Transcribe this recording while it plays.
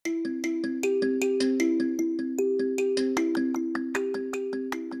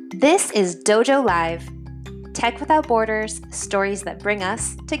This is Dojo Live, Tech Without Borders, stories that bring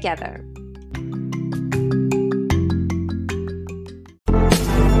us together.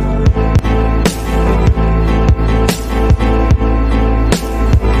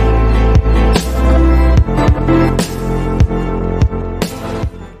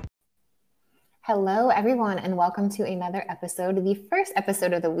 Hello, everyone, and welcome to another episode, the first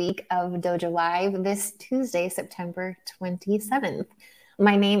episode of the week of Dojo Live, this Tuesday, September 27th.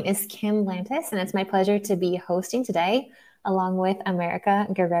 My name is Kim Lantis, and it's my pleasure to be hosting today, along with America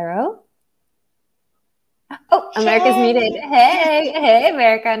Guerrero. Oh, America's muted. Hey,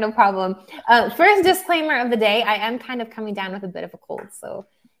 America, no problem. First disclaimer of the day, I am kind of coming down with a bit of a cold, so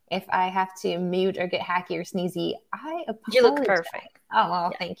if I have to mute or get hacky or sneezy, I apologize. You look perfect. Oh,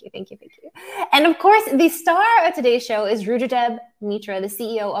 well, yeah. Thank you. And of course, the star of today's show is Rudradev Mitra, the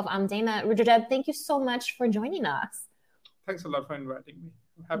CEO of Amdena. Rudradev, thank you so much for joining us. Thanks a lot for inviting me.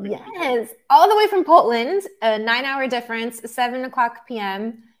 I'm happy to be here. Yes, all the way from Portland, a 9-hour difference, 7:00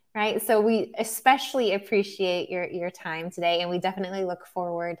 p.m., right? So we especially appreciate your time today, and we definitely look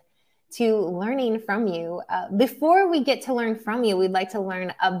forward to learning from you. Before we get to learn from you, we'd like to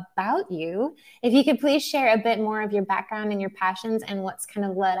learn about you. If you could please share a bit more of your background and your passions and what's kind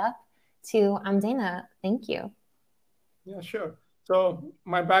of led up to Amdena. Thank you. Yeah, sure. So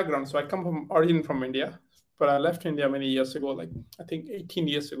my background, I come originally from India, but I left India many years ago, like I think 18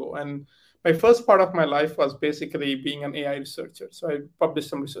 years ago. And my first part of my life was basically being an AI researcher. So I published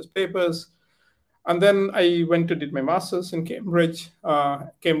some research papers. And then I went to did my master's in Cambridge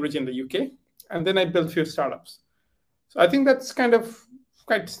in the UK. And then I built a few startups. So I think that's kind of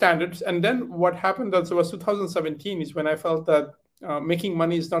quite standard. And then what happened also was 2017 is when I felt that making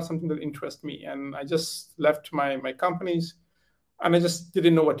money is not something that interests me. And I just left my companies and I just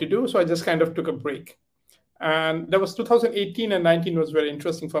didn't know what to do. So I just kind of took a break. And that was 2018 and 19 was very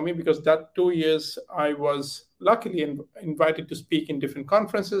interesting for me because that 2 years I was luckily invited to speak in different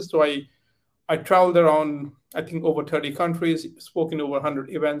conferences. So I traveled around, I think, over 30 countries, spoke in over 100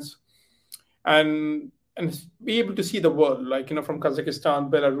 events, and be able to see the world, like, from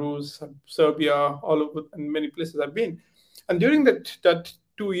Kazakhstan, Belarus, Serbia, all over, and many places I've been. And during that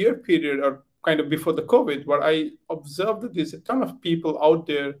 2-year period, or kind of before the COVID, where I observed that there's a ton of people out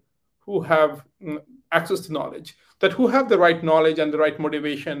there who have access to knowledge, who have the right knowledge and the right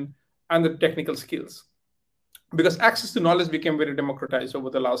motivation and the technical skills. Because access to knowledge became very democratized over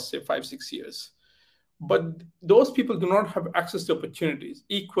the last, say, 5-6 years. But those people do not have access to opportunities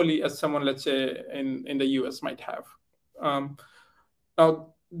equally as someone, let's say, in the US might have.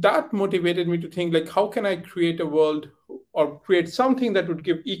 Now, that motivated me to think, like, how can I create a world or create something that would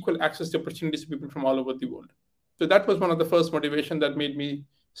give equal access to opportunities to people from all over the world? So that was one of the first motivation that made me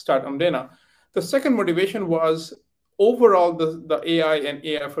start Amdena. The second motivation was overall the AI and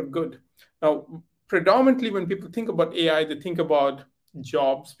AI for good. Now, predominantly when people think about AI, they think about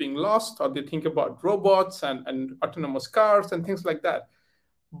jobs being lost, or they think about robots and autonomous cars and things like that.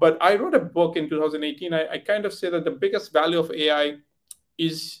 But I wrote a book in 2018. I kind of say that the biggest value of AI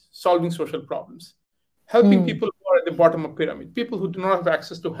is solving social problems, helping people who are at the bottom of the pyramid, people who do not have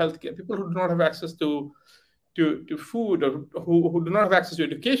access to healthcare, people who do not have access to food, or who do not have access to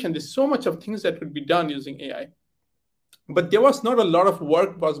education. There's so much of things that could be done using AI. But there was not a lot of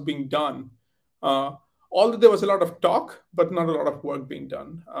work was being done. Although there was a lot of talk, but not a lot of work being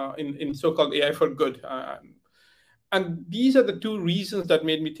done in so-called AI for good. And these are the two reasons that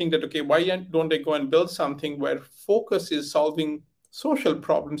made me think that, okay, why don't I go and build something where focus is solving social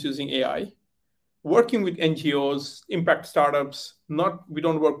problems using AI, working with NGOs, impact startups, we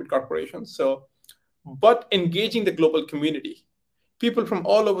don't work with corporations, but engaging the global community, people from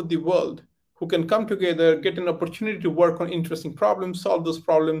all over the world who can come together, get an opportunity to work on interesting problems, solve those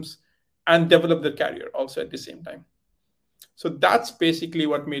problems, and develop their career also at the same time. So that's basically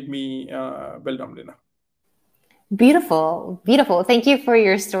what made me build Amdena. Beautiful. Thank you for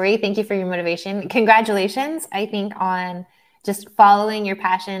your story. Thank you for your motivation. Congratulations, I think, on just following your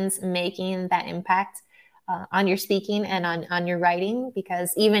passions, making that impact on your speaking and on your writing,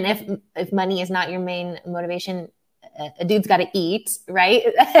 because even if money is not your main motivation, a dude's got to eat, right?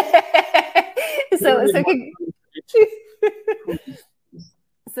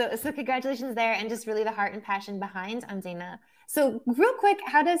 So congratulations there, and just really the heart and passion behind Amdena. So real quick,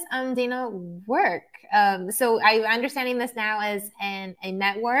 how does Amdena work? So I'm understanding this now as a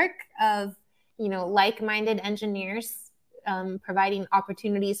network of like-minded engineers, providing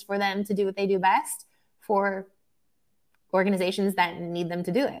opportunities for them to do what they do best for organizations that need them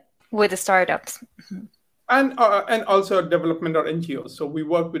to do it. With the startups. And also development or NGOs. So we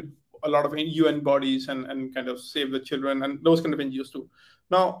work with a lot of UN bodies and kind of Save the Children and those kind of NGOs too.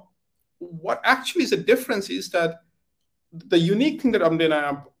 Now, what actually is the difference is that the unique thing that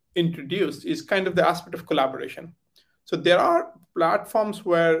Omdena introduced is kind of the aspect of collaboration. So there are platforms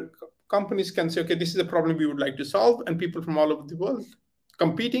where companies can say, okay, this is a problem we would like to solve, and people from all over the world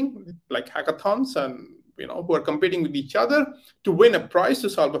competing, like hackathons, and who are competing with each other to win a prize to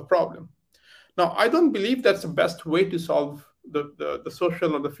solve a problem. Now, I don't believe that's the best way to solve the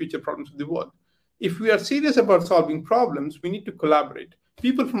social or the future problems of the world. If we are serious about solving problems, we need to collaborate.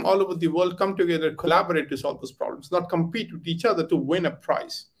 People from all over the world come together, collaborate to solve those problems, not compete with each other to win a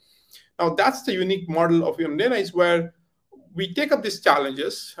prize. Now, that's the unique model of Omdena, is where we take up these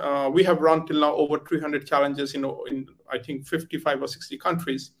challenges. We have run till now over 300 challenges in I think 55 or 60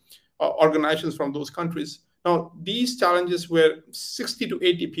 countries, organizations from those countries. Now, these challenges where 60 to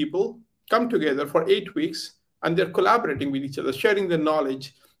 80 people come together for 8 weeks, and they're collaborating with each other, sharing their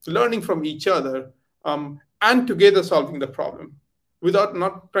knowledge, learning from each other, and together solving the problem without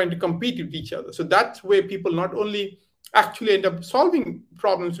not trying to compete with each other. So that's where people not only actually end up solving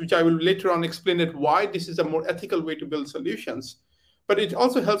problems, which I will later on explain it why this is a more ethical way to build solutions, but it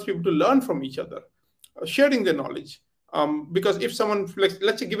also helps people to learn from each other, sharing their knowledge. Because if someone,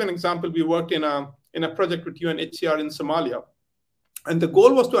 let's give an example, we worked in a project with UNHCR in Somalia, and the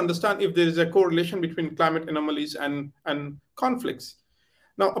goal was to understand if there is a correlation between climate anomalies and conflicts.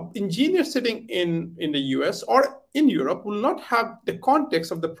 Now, an engineer sitting in the US or in Europe will not have the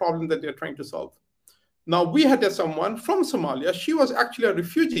context of the problem that they're trying to solve. Now, we had someone from Somalia. She was actually a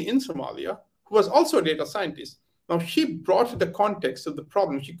refugee in Somalia who was also a data scientist. Now, she brought the context of the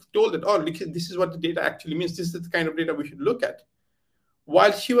problem. She told it, oh, this is what the data actually means. This is the kind of data we should look at.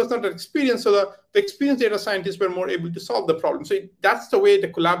 While she was not experienced, so the experienced data scientists were more able to solve the problem. So that's the way the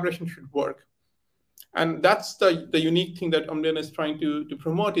collaboration should work. And that's the unique thing that Omdena is trying to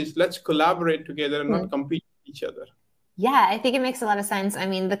promote, is let's collaborate together and not compete with each other. Yeah, I think it makes a lot of sense. I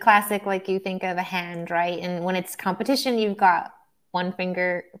mean, the classic, like you think of a hand, right? And when it's competition, you've got one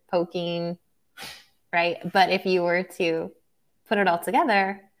finger poking, right? But if you were to put it all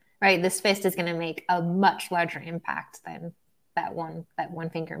together, right, this fist is going to make a much larger impact than that one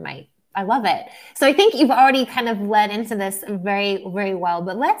finger might. I love it. So I think you've already kind of led into this very, very well,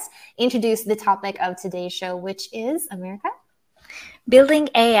 but let's introduce the topic of today's show, which is, America? Building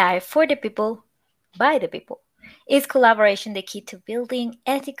AI for the people, by the people. Is collaboration the key to building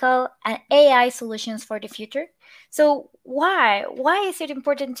ethical and AI solutions for the future? So why is it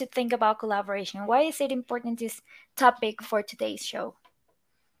important to think about collaboration? Why is it important, this topic for today's show?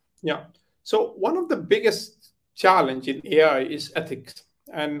 Yeah. So one of the biggest challenge in AI is ethics.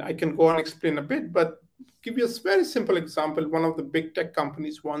 And I can go on and explain a bit, but give you a very simple example. One of the big tech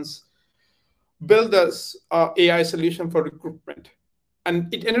companies once built this AI solution for recruitment,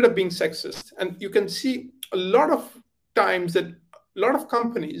 and it ended up being sexist. And you can see a lot of times that a lot of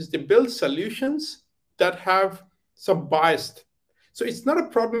companies, they build solutions that have some bias. So it's not a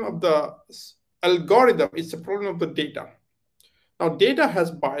problem of the algorithm, it's a problem of the data. Now, data has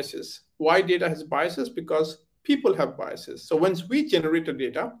biases. Why data has biases? Because people have biases. So once we generate the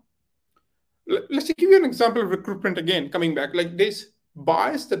data, let's give you an example of recruitment again, coming back. Like this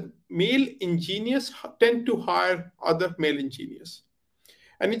bias that male engineers tend to hire other male engineers.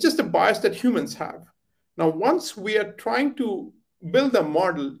 And it's just a bias that humans have. Now, once we are trying to build a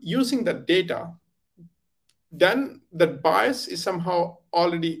model using that data, then that bias is somehow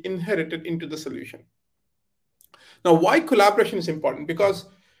already inherited into the solution. Now, why collaboration is important? Because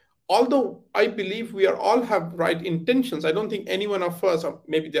although I believe we all have right intentions, I don't think any one of us, or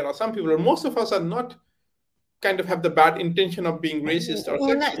maybe there are some people, or most of us are not kind of have the bad intention of being racist or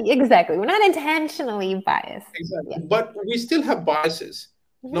sexist. Exactly. We're not intentionally biased. Exactly. Yeah. But we still have biases.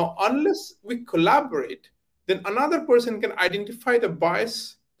 Mm-hmm. Now, unless we collaborate, then another person can identify the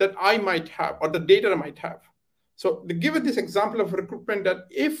bias that I might have or the data I might have. So to give it this example of recruitment, that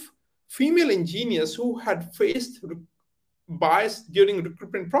if female engineers who had faced bias during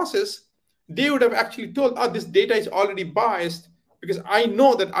recruitment process, they would have actually told, oh, this data is already biased because I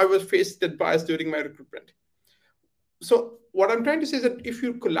know that I was faced that bias during my recruitment. So what I'm trying to say is that if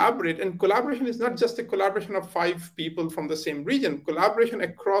you collaborate, and collaboration is not just a collaboration of 5 people from the same region, collaboration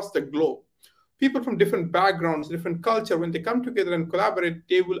across the globe. People from different backgrounds, different culture, when they come together and collaborate,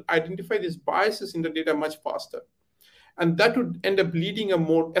 they will identify these biases in the data much faster. And that would end up leading a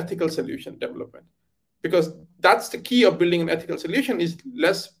more ethical solution development. Because that's the key of building an ethical solution, is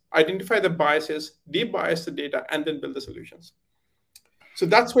let's identify the biases, de-bias the data, and then build the solutions. So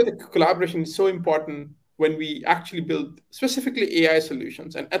that's why the collaboration is so important when we actually build specifically AI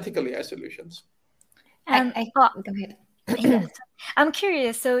solutions and ethical AI solutions. Go ahead. Yes. I'm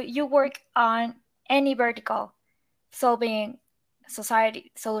curious. So you work on any vertical, solving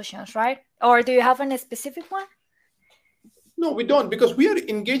society solutions, right? Or do you have any specific one? No, we don't, because we are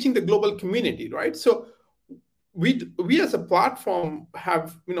engaging the global community, right? So we as a platform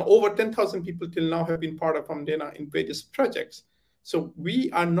have, over 10,000 people till now have been part of Omdena in various projects. So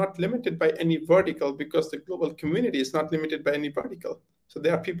we are not limited by any vertical, because the global community is not limited by any vertical. So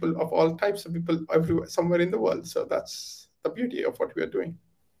there are people of all types of people everywhere, somewhere in the world. So that's the beauty of what we are doing.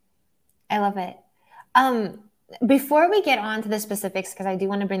 I love it. Before we get on to the specifics, because I do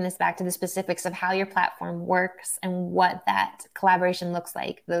want to bring this back to the specifics of how your platform works and what that collaboration looks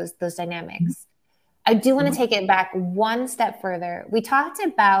like, those dynamics. I do want to take it back one step further. We talked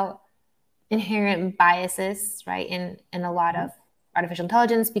about inherent biases, right, in a lot of artificial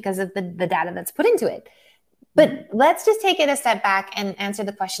intelligence because of the data that's put into it. But let's just take it a step back and answer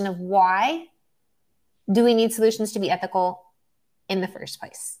the question of why do we need solutions to be ethical in the first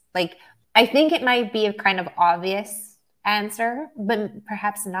place? Like, I think it might be a kind of obvious answer, but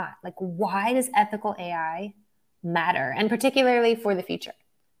perhaps not. Like, why does ethical AI matter, and particularly for the future?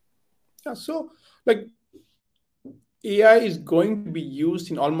 Yeah, so like AI is going to be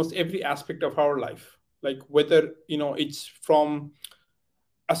used in almost every aspect of our life. Like whether, it's from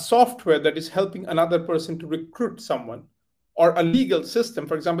a software that is helping another person to recruit someone, or a legal system.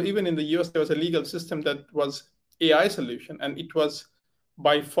 For example, even in the US, there was a legal system that was AI solution, and it was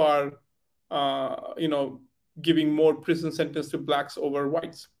by far, giving more prison sentence to blacks over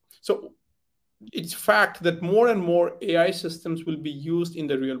whites. So it's fact that more and more AI systems will be used in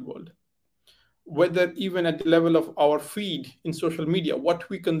the real world, whether even at the level of our feed in social media, what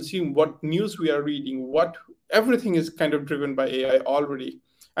we consume, what news we are reading, everything is kind of driven by AI already,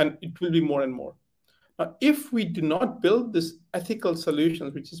 and it will be more and more. Now, if we do not build this ethical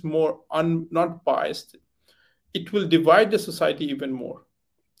solutions, which is more not biased, it will divide the society even more.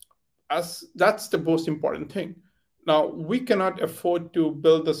 As that's the most important thing. Now, we cannot afford to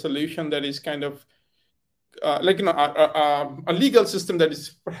build a solution that is kind of a legal system that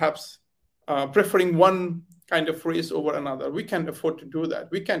is perhaps preferring one kind of race over another. We can't afford to do that.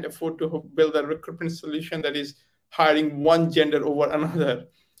 We can't afford to build a recruitment solution that is hiring one gender over another.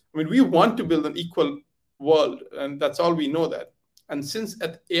 I mean, we want to build an equal world, and that's all we know that. And since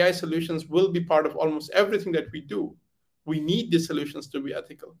AI solutions will be part of almost everything that we do, we need these solutions to be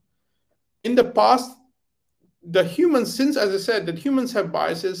ethical. In the past, since, as I said, that humans have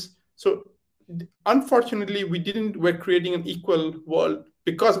biases, so unfortunately, we're creating an equal world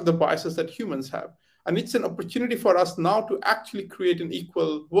because of the biases that humans have. And it's an opportunity for us now to actually create an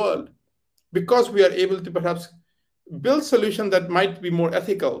equal world, because we are able to perhaps build solutions that might be more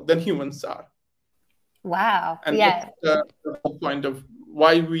ethical than humans are. Wow. And yeah. That's the whole point of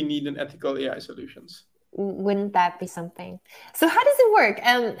why we need an ethical AI solutions. Wouldn't that be something? So how does it work?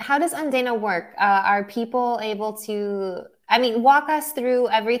 How does Omdena work? Are people able to, walk us through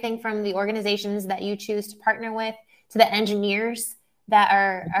everything from the organizations that you choose to partner with to the engineers that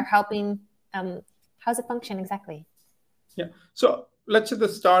are helping. How's it function exactly? Yeah. So let's say the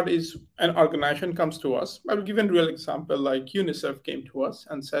start is an organization comes to us. I will give a real example, like UNICEF came to us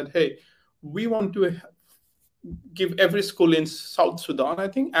and said, hey, we want to give every school in South Sudan, I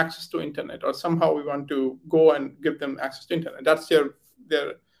think, access to internet, or somehow we want to go and give them access to internet. That's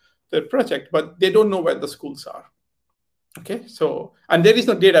their project, but they don't know where the schools are. Okay, so, and there is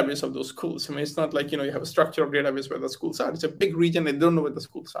no database of those schools. I mean, it's not like, you have a structure of database where the schools are. It's a big region, they don't know where the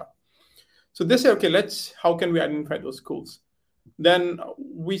schools are. So they say, okay, how can we identify those schools? Then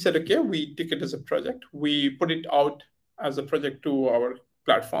we said, okay, we take it as a project. We put it out as a project to our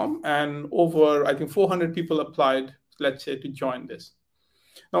platform, and over, I think, 400 people applied, let's say, to join this.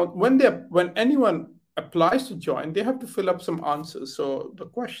 Now, when anyone applies to join, they have to fill up some answers. So the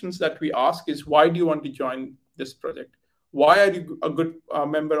questions that we ask is, why do you want to join this project? Why are you a good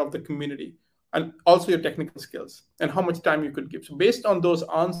member of the community? And also your technical skills and how much time you could give. So based on those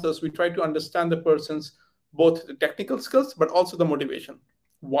answers, we try to understand the person's both the technical skills, but also the motivation,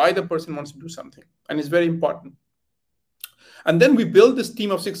 why the person wants to do something. And it's very important. And then we build this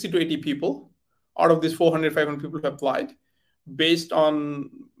team of 60 to 80 people out of these 400, 500 people who applied, based on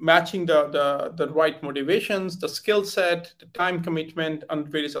matching the right motivations, the skill set, the time commitment, and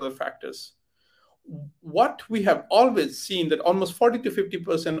various other factors. What we have always seen that almost 40 to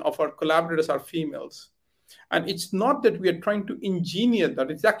 50% of our collaborators are females. And it's not that we are trying to engineer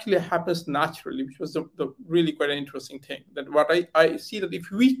that, it actually happens naturally, which was the really quite an interesting thing. That what I see that if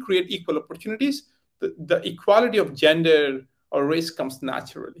we create equal opportunities, the equality of gender or race comes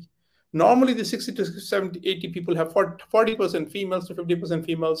naturally. Normally, the 60 to 70, 80 people have 40% females to 50%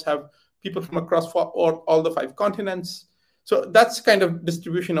 females, have people from across all the 5 continents. So that's kind of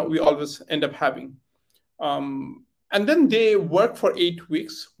distribution that we always end up having. And then they work for 8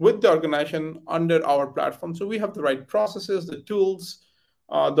 weeks with the organization under our platform. So we have the right processes, the tools,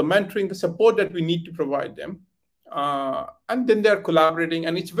 the mentoring, the support that we need to provide them. And then they're collaborating,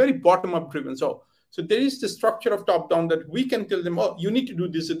 and it's very bottom-up driven. So there is the structure of top-down that we can tell them, oh, you need to do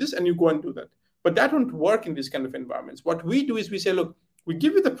this and this, and you go and do that. But that won't work in these kind of environments. What we do is we say, look, we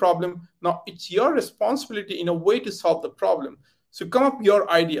give you the problem. Now it's your responsibility in a way to solve the problem. So come up with your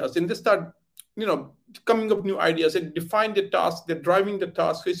ideas, and they start, coming up new ideas and define the task. They're driving the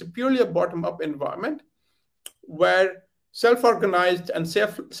task. So it's purely a bottom-up environment where self-organized and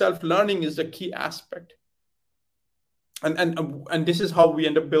self-learning is the key aspect. And this is how we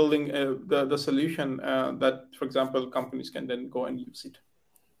end up building the solution that, for example, companies can then go and use it.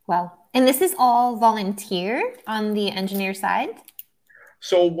 Well, and this is all volunteer on the engineer side?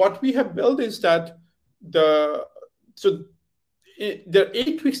 So what we have built is that there are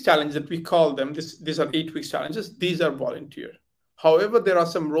 8 weeks challenges that we call them. These are 8 weeks challenges. These are volunteer. However, there are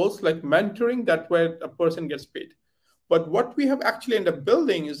some roles like mentoring that where a person gets paid. But what we have actually ended up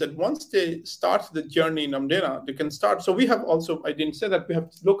building is that once they start the journey in Omdena, they can start. So we have also, I didn't say that we have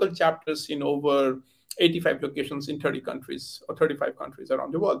local chapters in over 85 locations in 30 countries or 35 countries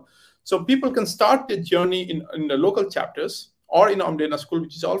around the world. So people can start the journey in the local chapters or in Omdena School,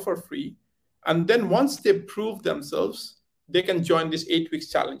 which is all for free. And then once they prove themselves, they can join these 8 weeks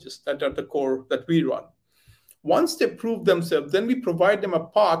challenges that are the core that we run. Once they prove themselves, then we provide them a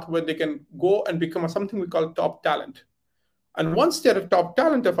path where they can go and become something we call top talent. And once they're a top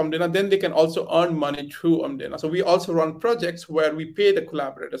talent of Omdena, then they can also earn money through Omdena. So we also run projects where we pay the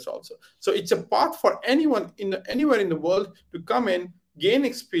collaborators also. So it's a path for anyone anywhere in the world to come in, gain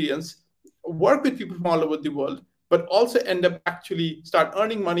experience, work with people from all over the world, but also end up actually start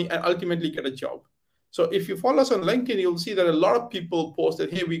earning money and ultimately get a job. So if you follow us on LinkedIn, you'll see that a lot of people post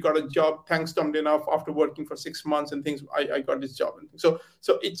that, hey, we got a job thanks to Omdena after working for 6 months and things, I got this job. So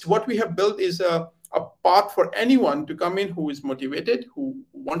it's what we have built is a path for anyone to come in who is motivated, who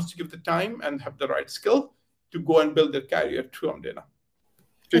wants to give the time and have the right skill to go and build their career through Omdena.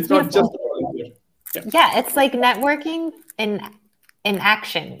 So it's not just volunteer. Yeah, it's like networking in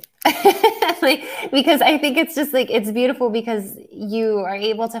action. Because I think it's just it's beautiful because you are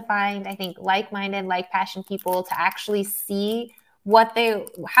able to find, I think, like-minded, like-passion people to actually see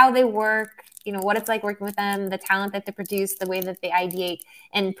how they work, what it's like working with them, the talent that they produce, the way that they ideate.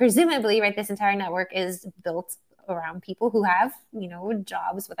 And presumably, right, this entire network is built around people who have,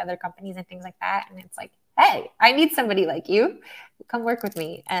 jobs with other companies and things like that. And it's like, hey, I need somebody like you. Come work with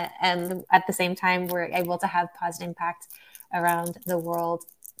me. And at the same time, we're able to have positive impact around the world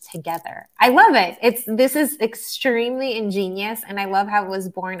together. I love it. This is extremely ingenious. And I love how it was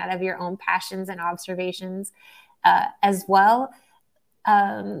born out of your own passions and observations as well.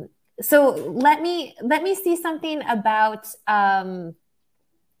 So let me see something about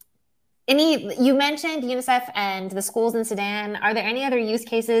you mentioned UNICEF and the schools in Sudan. Are there any other use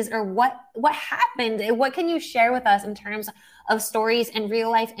cases, or what happened? What can you share with us in terms of stories and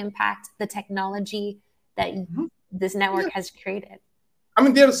real life impact the technology that this network has created? I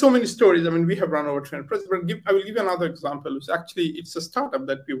mean, there are so many stories. I mean, we have run over 200 projects, but I will give you another example. It's a startup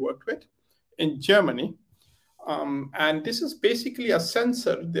that we worked with in Germany. And this is basically a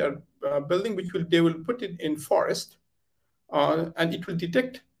sensor they're building, which they will put it in forest, and it will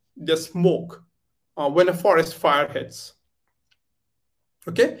detect the smoke when a forest fire hits.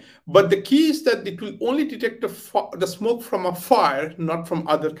 Okay, but the key is that it will only detect the smoke from a fire, not from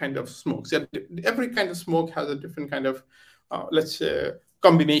other kind of smokes. Every kind of smoke has a different kind of, let's say,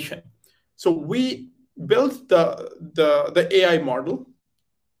 combination. So we built the AI model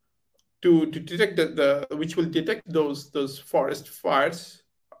to detect which will detect those forest fires,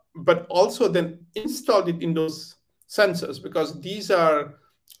 but also then installed it in those sensors, because these are,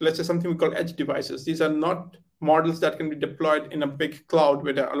 let's say, something we call edge devices. These are not models that can be deployed in a big cloud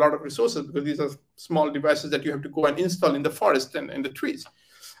with a lot of resources, because these are small devices that you have to go and install in the forest and in the trees.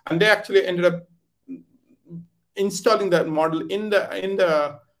 And they actually ended up installing that model in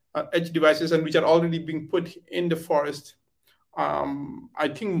the edge devices, and which are already being put in the forest. I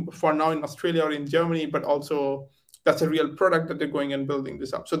think for now in Australia or in Germany, but also that's a real product that they're going and building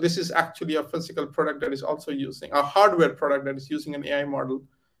this up. So this is actually a physical product that is also using a hardware product that is using an AI model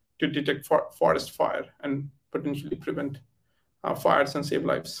to detect forest fire and potentially prevent fires and save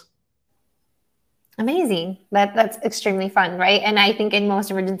lives. Amazing. That's extremely fun, right? And I think in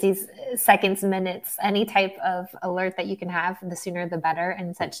most emergencies, seconds, minutes, any type of alert that you can have, the sooner the better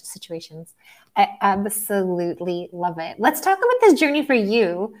in such situations. I absolutely love it. Let's talk about this journey for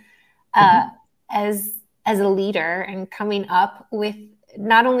you as a leader and coming up with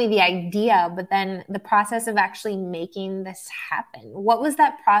not only the idea, but then the process of actually making this happen. What was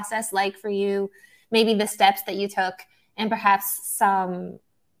that process like for you? Maybe the steps that you took, and perhaps some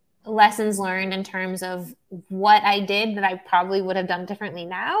lessons learned in terms of what I did that I probably would have done differently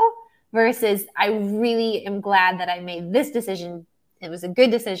now, versus I really am glad that I made this decision. It was a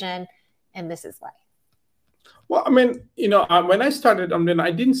good decision, and this is why. Well, I mean, when I started,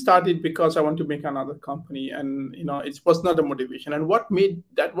 I didn't start it because I want to make another company, and it was not a motivation. And what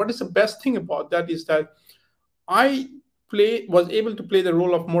is the best thing about that is that I was able to play the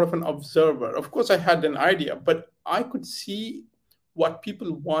role of more of an observer. Of course, I had an idea, but I could see what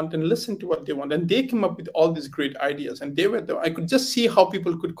people want and listen to what they want, and they came up with all these great ideas. And I could just see how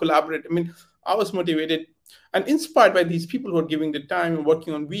people could collaborate. I mean, I was motivated and inspired by these people who are giving the time and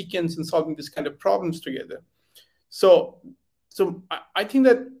working on weekends and solving this kind of problems together. So I think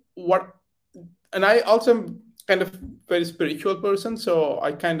that and I also am kind of very spiritual person. So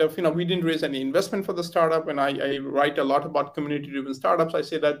I kind of, we didn't raise any investment for the startup. And I write a lot about community-driven startups. I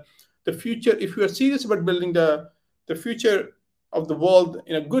say that the future, if we are serious about building the future of the world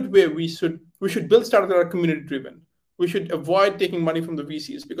in a good way, we should build startups that are community-driven. We should avoid taking money from the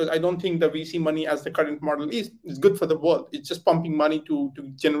VCs, because I don't think the VC money as the current model is good for the world. It's just pumping money to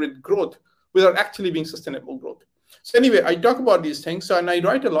generate growth without actually being sustainable growth. So anyway, I talk about these things, and I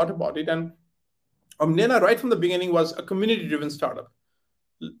write a lot about it. And Omnena, right from the beginning, was a community-driven startup.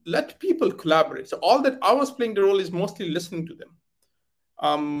 Let people collaborate. So all that I was playing the role is mostly listening to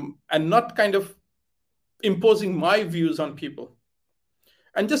them, and not kind of imposing my views on people,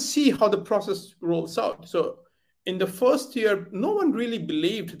 and just see how the process rolls out. So in the first year, no one really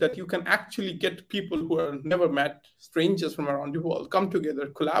believed that you can actually get people who have never met, strangers from around the world, come together,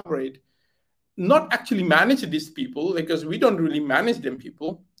 collaborate, not actually manage these people, because we don't really manage them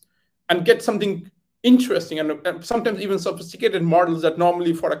people, and get something interesting and sometimes even sophisticated models that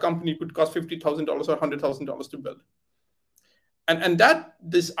normally for a company could cost $50,000 or $100,000 to build. And that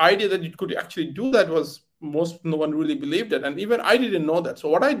this idea that you could actually do that was no one really believed it. And even I didn't know that. So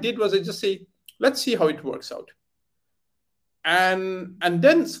what I did was I just say, let's see how it works out. And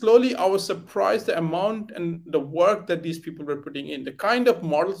then slowly I was surprised the amount and the work that these people were putting in, the kind of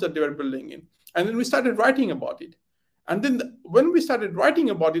models that they were building in. And then we started writing about it. And then when we started writing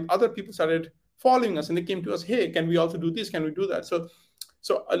about it, other people started following us, and they came to us, hey, can we also do this? Can we do that? So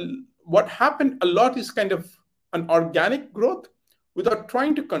what happened a lot is kind of an organic growth without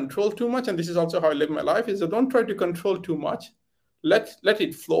trying to control too much. And this is also how I live my life, is I don't try to control too much. Let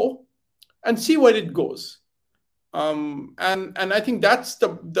it flow and see where it goes. And I think that's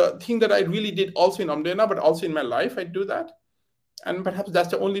the thing that I really did also in Omnena, but also in my life, I do that. And perhaps that's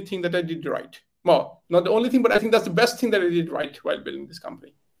the only thing that I did right. Well, not the only thing, but I think that's the best thing that I did right while building this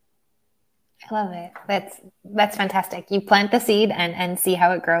company. I love it. That's fantastic. You plant the seed and see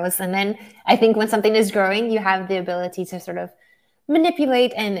how it grows. And then I think when something is growing, you have the ability to sort of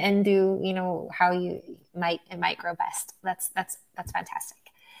manipulate and do, how it might grow best. That's fantastic.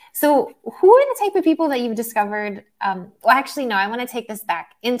 So who are the type of people that you've discovered? Well, actually, no, I want to take this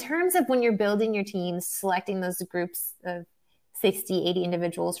back. In terms of when you're building your teams, selecting those groups of 60, 80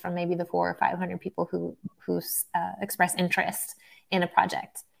 individuals from maybe the 400 or 500 people who express interest in a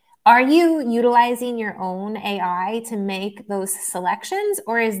project, are you utilizing your own AI to make those selections,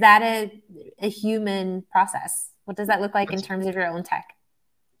 or is that a human process? What does that look like in terms of your own tech?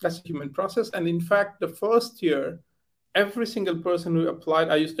 That's a human process. And in fact, the first year, every single person who applied,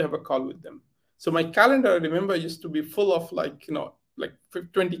 I used to have a call with them. So my calendar, I remember, used to be full of like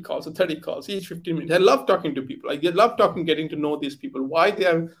 20 calls or 30 calls each 15 minutes. I love talking to people. I love getting to know these people, why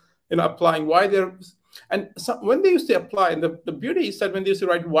they're applying, why they're. And so when they used to apply, and the beauty is that when they used to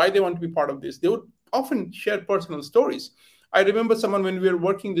write why they want to be part of this, they would often share personal stories. I remember someone when we were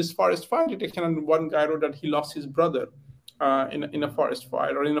working this forest fire detection, and one guy wrote that he lost his brother in a forest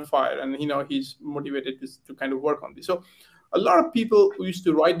fire or in a fire, and he's motivated to kind of work on this. So a lot of people who used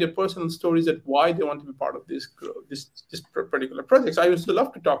to write their personal stories at why they want to be part of this particular project. So I used to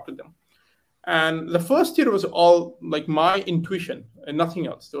love to talk to them. And the first year was all like my intuition and nothing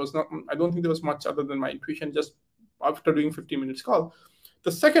else. I don't think there was much other than my intuition, just after doing 15 minutes call.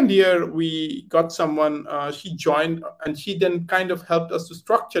 The second year, we got someone, she joined, and she then kind of helped us to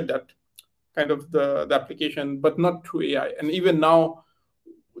structure that kind of the application, but not through AI. And even now,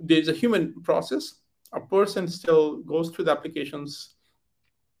 there's a human process. A person still goes through the applications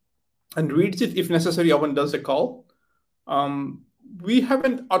and reads it. If necessary, someone does a call. We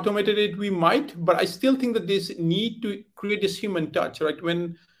haven't automated it. We might, but I still think that this need to create this human touch, right?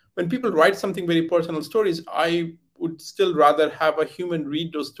 When people write something very personal stories, I would still rather have a human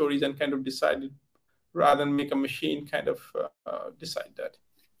read those stories and kind of decide rather than make a machine kind of decide that.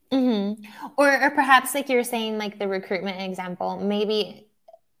 Mm-hmm. Or perhaps like you're saying, like the recruitment example, maybe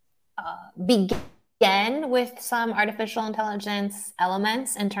begin with some artificial intelligence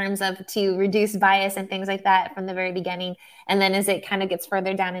elements in terms of to reduce bias and things like that from the very beginning. And then as it kind of gets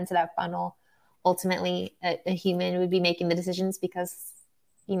further down into that funnel, ultimately a human would be making the decisions because,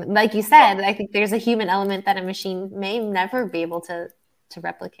 like you said, I think there's a human element that a machine may never be able to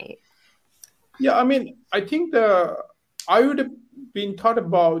replicate. Yeah, I mean, I think I would have been thought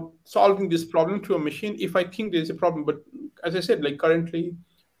about solving this problem through a machine if I think there's a problem. But as I said, like currently,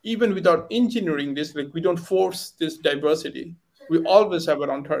 even without engineering this, like we don't force this diversity. We always have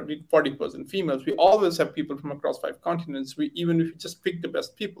around 40% females. We always have people from across 5 continents. Even if we just pick the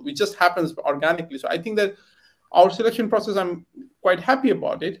best people, it just happens organically. So I think that our selection process, I'm quite happy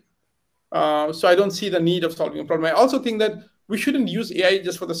about it. So I don't see the need of solving a problem. I also think that we shouldn't use AI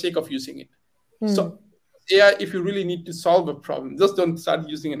just for the sake of using it. So AI, if you really need to solve a problem, just don't start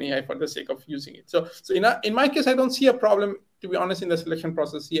using an AI for the sake of using it. So in my case, I don't see a problem, to be honest, in the selection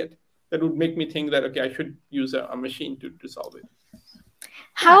process yet that would make me think that, okay, I should use a machine to solve it.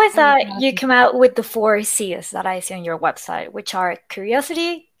 How is that you come out with the 4 C's that I see on your website, which are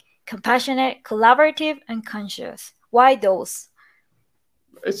curiosity, compassionate, collaborative, and conscious? Why those?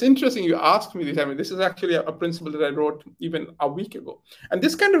 It's interesting you asked me this. I mean, this is actually a principle that I wrote even a week ago. And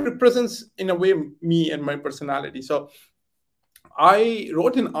this kind of represents, in a way, me and my personality. So I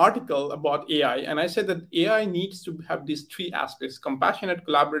wrote an article about AI, and I said that AI needs to have these 3 aspects: compassionate,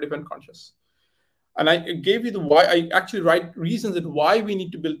 collaborative, and conscious. And I gave you the why. I actually write reasons that why we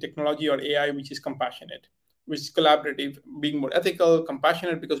need to build technology or AI which is compassionate, which is collaborative, being more ethical,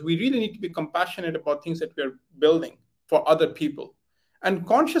 compassionate, because we really need to be compassionate about things that we're building for other people. And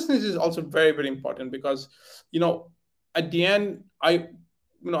consciousness is also very, very important because, at the end, as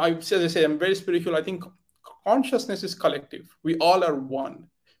I say, I'm very spiritual. I think consciousness is collective. We all are one.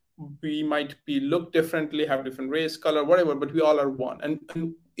 We might look differently, have different race, color, whatever, but we all are one.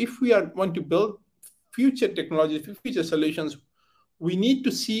 And if we want to build future technologies, future solutions, we need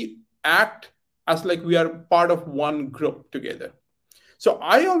to act as like we are part of one group together. So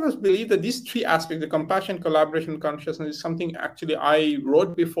I always believe that these 3 aspects, the compassion, collaboration, consciousness, is something actually I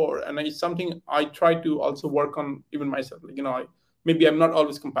wrote before, and it's something I try to also work on even myself. Like, maybe I'm not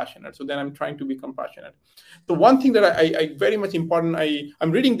always compassionate, so then I'm trying to be compassionate. The one thing that I very much important,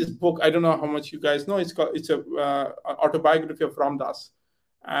 I'm reading this book. I don't know how much you guys know. It's a autobiography of Ram Dass,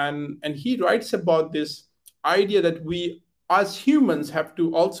 and he writes about this idea that we as humans have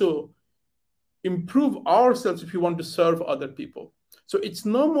to also improve ourselves if we want to serve other people. So it's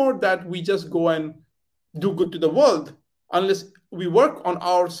no more that we just go and do good to the world. Unless we work on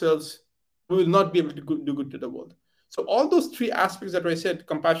ourselves, we will not be able to do good to the world. So all those 3 aspects that I said,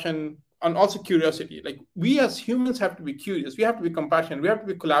 compassion and also curiosity, like we as humans have to be curious, we have to be compassionate, we have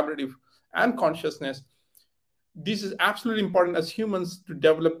to be collaborative, and consciousness. This is absolutely important as humans to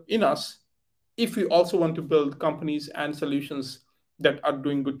develop in us if we also want to build companies and solutions that are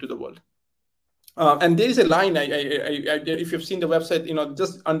doing good to the world. And there is a line, if you've seen the website,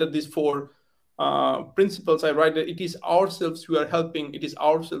 just under these 4 principles, I write that it is ourselves we are helping, it is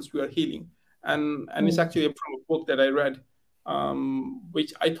ourselves we are healing. And it's actually from a book that I read,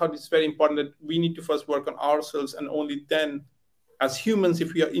 which I thought is very important, that we need to first work on ourselves, and only then, as humans,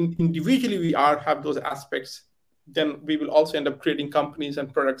 if we are individually, we have those aspects, then we will also end up creating companies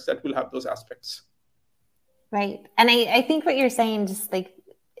and products that will have those aspects. Right. And I think what you're saying, just like,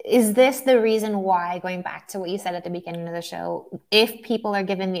 is this the reason why, going back to what you said at the beginning of the show, if people are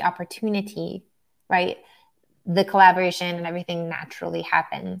given the opportunity, right, the collaboration and everything naturally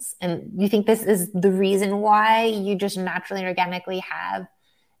happens? And you think this is the reason why you just naturally and organically have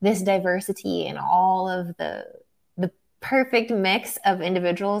this diversity in all of the perfect mix of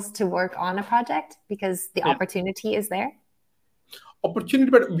individuals to work on a project, because the opportunity is there?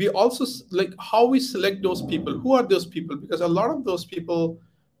 Opportunity, but we also like how we select those people. Who are those people? Because a lot of those people,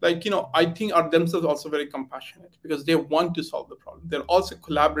 like, I think are themselves also very compassionate because they want to solve the problem. They're also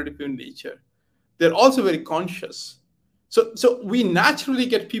collaborative in nature. They're also very conscious. So we naturally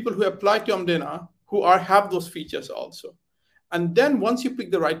get people who apply to Amdena who have those features also. And then once you pick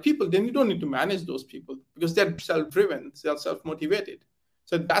the right people, then you don't need to manage those people because they're self-driven, they're self-motivated.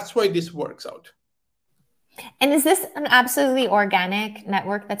 So that's why this works out. And is this an absolutely organic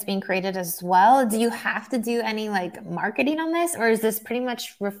network that's being created as well? Do you have to do any like marketing on this, or is this pretty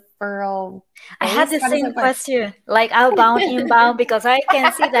much referral based? I had the same question, like outbound, inbound, because I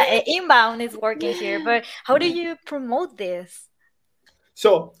can see that inbound is working here, but how do you promote this?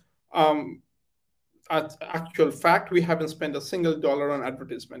 So, at actual fact, we haven't spent a single dollar on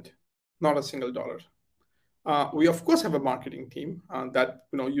advertisement, not a single dollar. We of course have a marketing team that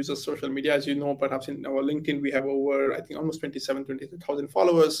uses social media. As you know, perhaps in our LinkedIn, we have over, I think, almost 23,000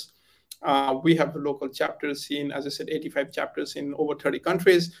 followers. We have local chapters in, as I said, 85 chapters in over 30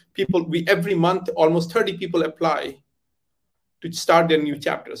 countries. Every month, almost 30 people apply to start their new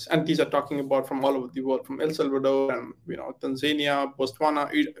chapters, and these are talking about from all over the world, from El Salvador and Tanzania,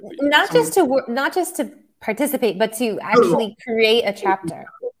 Botswana. Not just to participate, but to actually create a chapter.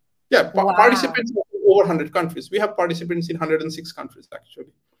 Yeah, wow. Participants in over 100 countries. We have participants in 106 countries,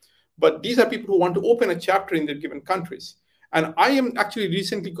 actually. But these are people who want to open a chapter in their given countries. And I am actually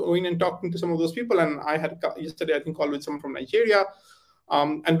recently going and talking to some of those people. And I had yesterday, I think, called with someone from Nigeria.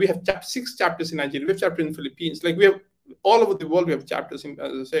 And we have 6 chapters in Nigeria. We have chapters in the Philippines. Like, we have all over the world, we have chapters in,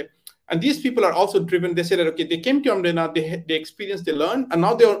 as I say. And these people are also driven. They say that, okay, they came to Omdena, they experienced, they learned, and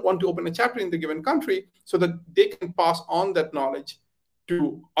now they want to open a chapter in the given country so that they can pass on that knowledge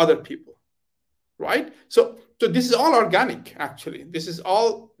to other people, right? So this is all organic, actually. This is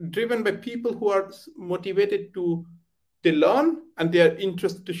all driven by people who are motivated they learn, and they are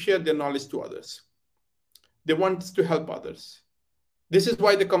interested to share their knowledge to others. They want to help others. This is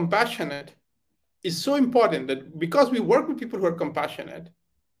why the compassionate is so important, that because we work with people who are compassionate,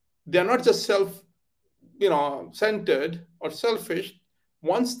 they're not just centered or selfish.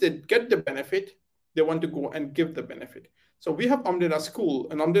 Once they get the benefit, they want to go and give the benefit. So we have Omdena School.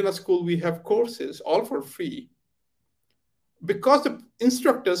 In Omdena School, we have courses all for free, because the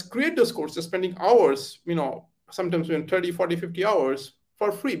instructors create those courses, spending hours, sometimes 30, 40, 50 hours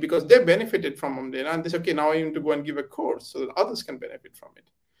for free, because they benefited from Omdena, and they say, okay, now I need to go and give a course so that others can benefit from it.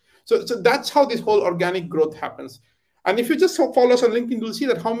 So that's how this whole organic growth happens. And if you just follow us on LinkedIn, you'll see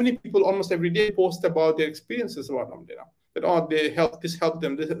that how many people almost every day post about their experiences about Omdena, that, this helped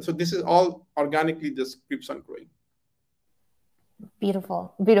them. So this is all organically just keeps on growing.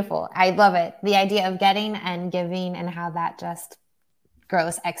 Beautiful, beautiful. I love it. The idea of getting and giving, and how that just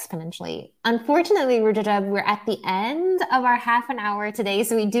grows exponentially. Unfortunately, Rajab, we're at the end of our half an hour today,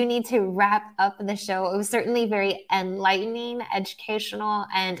 so we do need to wrap up the show. It was certainly very enlightening, educational,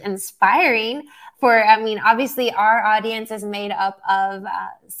 and inspiring obviously our audience is made up of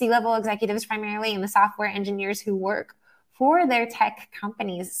C-level executives primarily, and the software engineers who work for their tech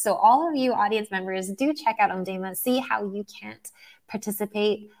companies. So all of you audience members, do check out Omdena, see how you can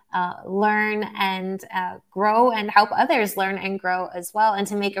participate, learn, and grow, and help others learn and grow as well, and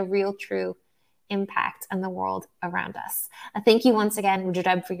to make a real, true impact on the world around us. Thank you once again,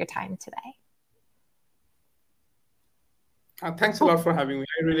 Rajab, for your time today. Thanks a lot for having me.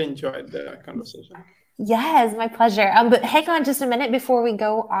 I really enjoyed the conversation. Yes, my pleasure. But hang on just a minute before we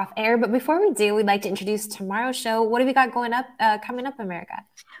go off air. But before we do, we'd like to introduce tomorrow's show. What have we got coming up, America?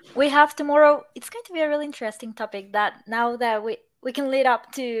 We have tomorrow. It's going to be a really interesting topic that now that we can lead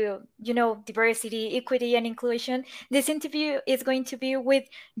up to, diversity, equity, and inclusion. This interview is going to be with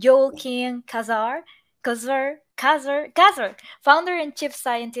Joaquin Kazar, founder and chief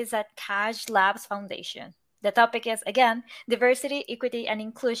scientist at Kaj Labs Foundation. The topic is, again, diversity, equity, and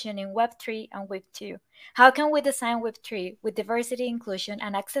inclusion in Web3 and Web2. How can we design Web3 with diversity, inclusion,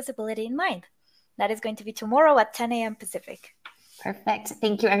 and accessibility in mind? That is going to be tomorrow at 10 a.m. Pacific. Perfect.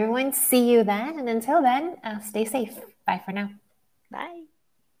 Thank you, everyone. See you then. And until then, stay safe. Bye for now. Bye.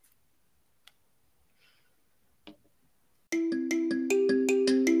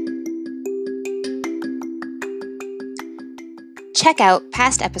 Check out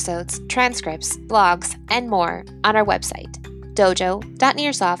past episodes, transcripts, blogs, and more on our website,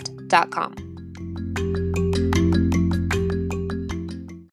 dojo.nearsoft.com.